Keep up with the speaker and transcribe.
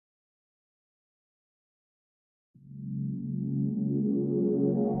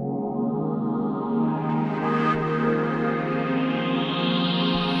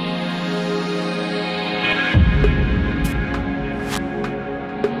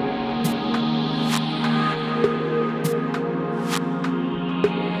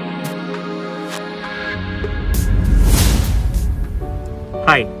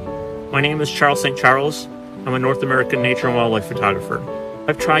My name is Charles St. Charles. I'm a North American nature and wildlife photographer.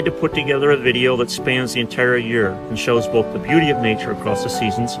 I've tried to put together a video that spans the entire year and shows both the beauty of nature across the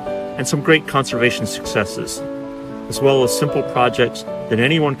seasons and some great conservation successes, as well as simple projects that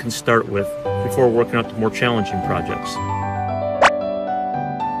anyone can start with before working up to more challenging projects.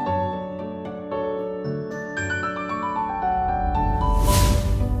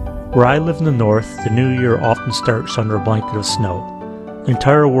 Where I live in the north, the new year often starts under a blanket of snow. The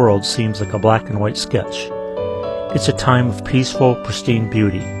entire world seems like a black and white sketch. It's a time of peaceful, pristine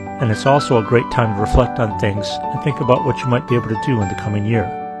beauty, and it's also a great time to reflect on things and think about what you might be able to do in the coming year.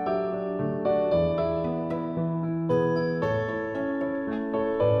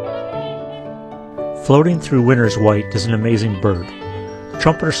 Floating through winter's white is an amazing bird. The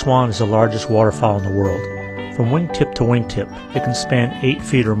Trumpeter swan is the largest waterfowl in the world. From wingtip to wingtip, it can span 8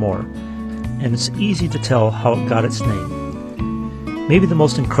 feet or more, and it's easy to tell how it got its name. Maybe the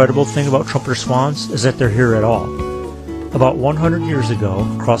most incredible thing about trumpeter swans is that they're here at all. About 100 years ago,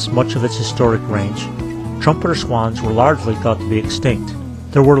 across much of its historic range, trumpeter swans were largely thought to be extinct.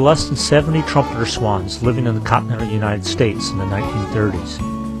 There were less than 70 trumpeter swans living in the continental United States in the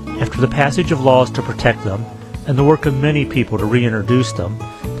 1930s. After the passage of laws to protect them, and the work of many people to reintroduce them,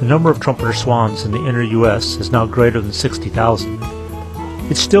 the number of trumpeter swans in the inner U.S. is now greater than 60,000.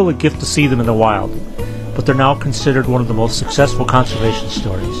 It's still a gift to see them in the wild, but they're now considered one of the most successful conservation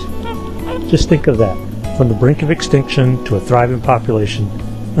stories. Just think of that, from the brink of extinction to a thriving population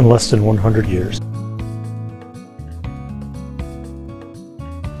in less than 100 years.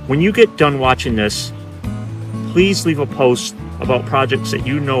 When you get done watching this, please leave a post about projects that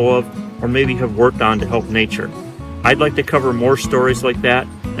you know of or maybe have worked on to help nature. I'd like to cover more stories like that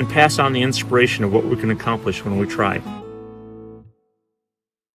and pass on the inspiration of what we can accomplish when we try.